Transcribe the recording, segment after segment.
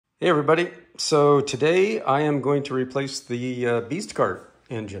Hey everybody, so today I am going to replace the Beast Kart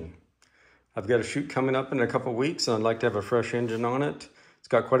engine. I've got a shoot coming up in a couple weeks and I'd like to have a fresh engine on it. It's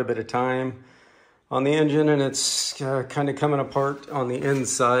got quite a bit of time on the engine and it's kind of coming apart on the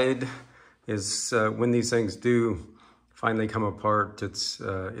inside. Is when these things do finally come apart, it's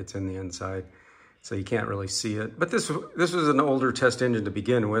in the inside, so you can't really see it. But this was an older test engine to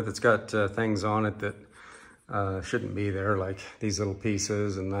begin with. It's got things on it that shouldn't be there, like these little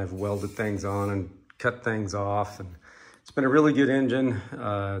pieces, and I've welded things on and cut things off, and it's been a really good engine.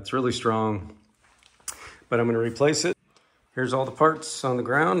 It's really strong, but I'm going to replace it. Here's all the parts on the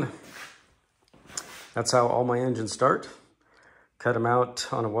ground. That's how all my engines start. Cut them out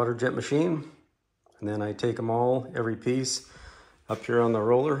on a water jet machine, and then I take them all, every piece, up here on the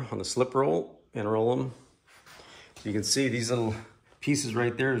roller, on the slip roll, and roll them. You can see these little pieces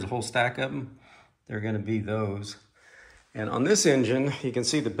right there. There's a whole stack of them. They're going to be those. And on this engine, you can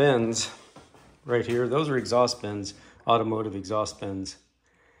see the bends right here. Those are exhaust bends, automotive exhaust bends.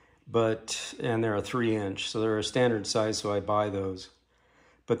 And they're a 3-inch, so they're a standard size, so I buy those.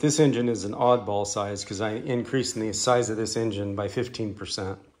 But this engine is an oddball size because I increased the size of this engine by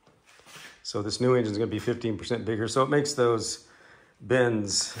 15%. So this new engine is going to be 15% bigger. So it makes those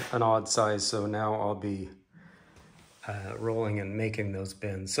bends an odd size. So now I'll be rolling and making those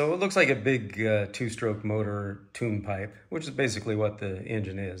bends. So it looks like a big two-stroke motor tune pipe, which is basically what the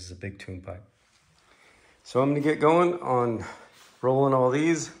engine is, a big tune pipe. So I'm going to get going on rolling all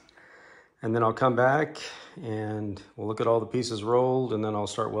these, and then I'll come back and we'll look at all the pieces rolled, and then I'll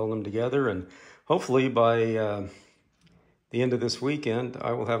start welding them together, and hopefully by the end of this weekend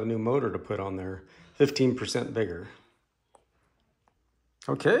I will have a new motor to put on there, 15% bigger.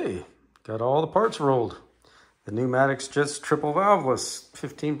 Okay, got all the parts rolled. The new Maddoxjets triple valveless,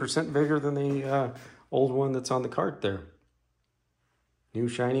 15% bigger than the old one that's on the kart there. New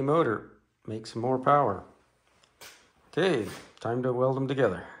shiny motor, make some more power. Okay, time to weld them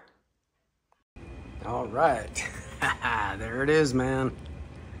together. All right, there it is, man.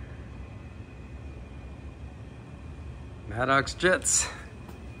 Maddoxjets,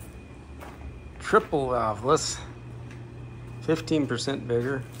 triple valveless, 15%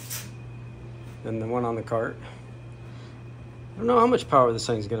 bigger than the one on the kart. I don't know how much power this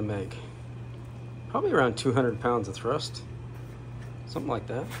thing's gonna make. Probably around 200 pounds of thrust, something like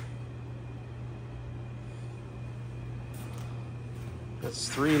that. That's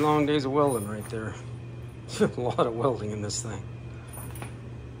 3 long days of welding right there. A lot of welding in this thing.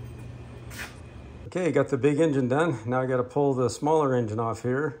 Okay, got the big engine done. Now I gotta pull the smaller engine off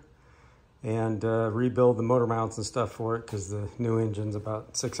here and rebuild the motor mounts and stuff for it, because the new engine's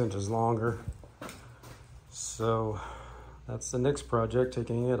about 6 inches longer. So that's the next project,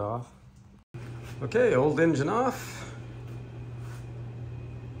 taking it off. Okay, old engine off.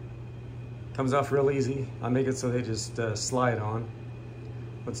 Comes off real easy. I make it so they just slide on.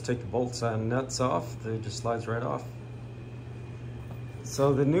 Let's take the bolts and nuts off. They just slides right off.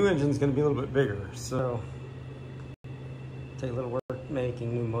 So the new engine's gonna be a little bit bigger. So take a little work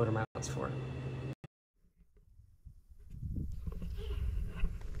making new motor mounts for it.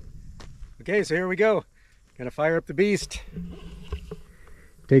 Okay, so here we go. Gonna fire up the beast.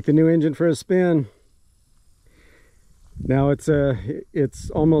 Take the new engine for a spin. Now it's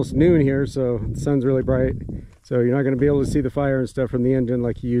almost noon here, so the sun's really bright. So you're not gonna be able to see the fire and stuff from the engine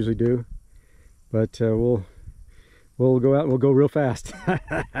like you usually do. But we'll go out and we'll go real fast.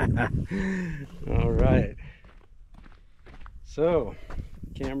 All right. So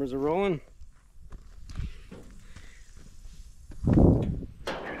cameras are rolling.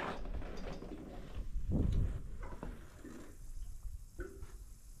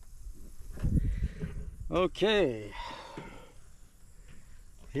 Okay,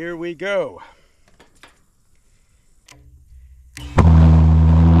 here we go.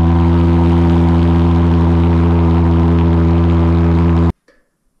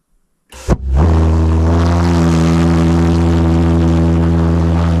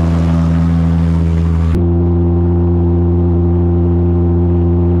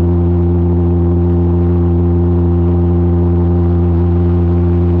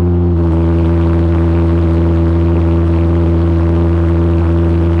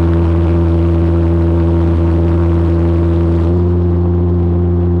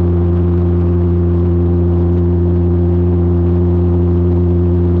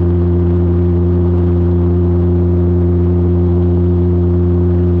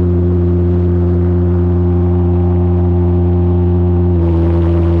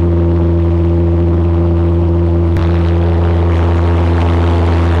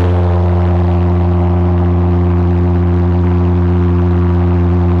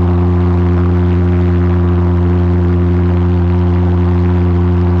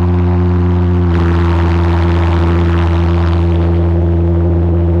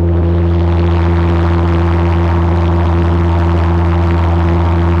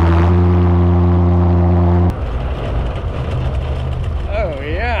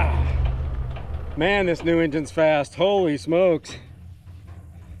 Man, this new engine's fast. Holy smokes.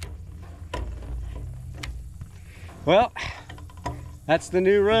 Well, that's the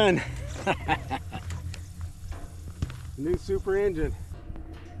new run. New super engine.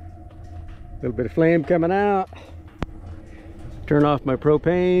 A little bit of flame coming out. Turn off my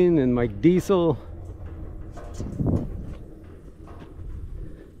propane and my diesel.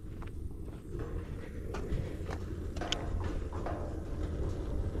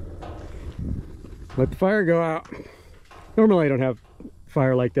 Let the fire go out. Normally I don't have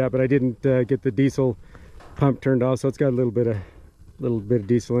fire like that, but I didn't get the diesel pump turned off, so it's got a little bit of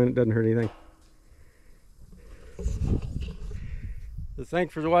diesel in it. Doesn't hurt anything. So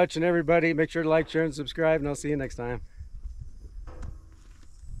thanks for watching, everybody. Make sure to like, share, and subscribe, and I'll see you next time.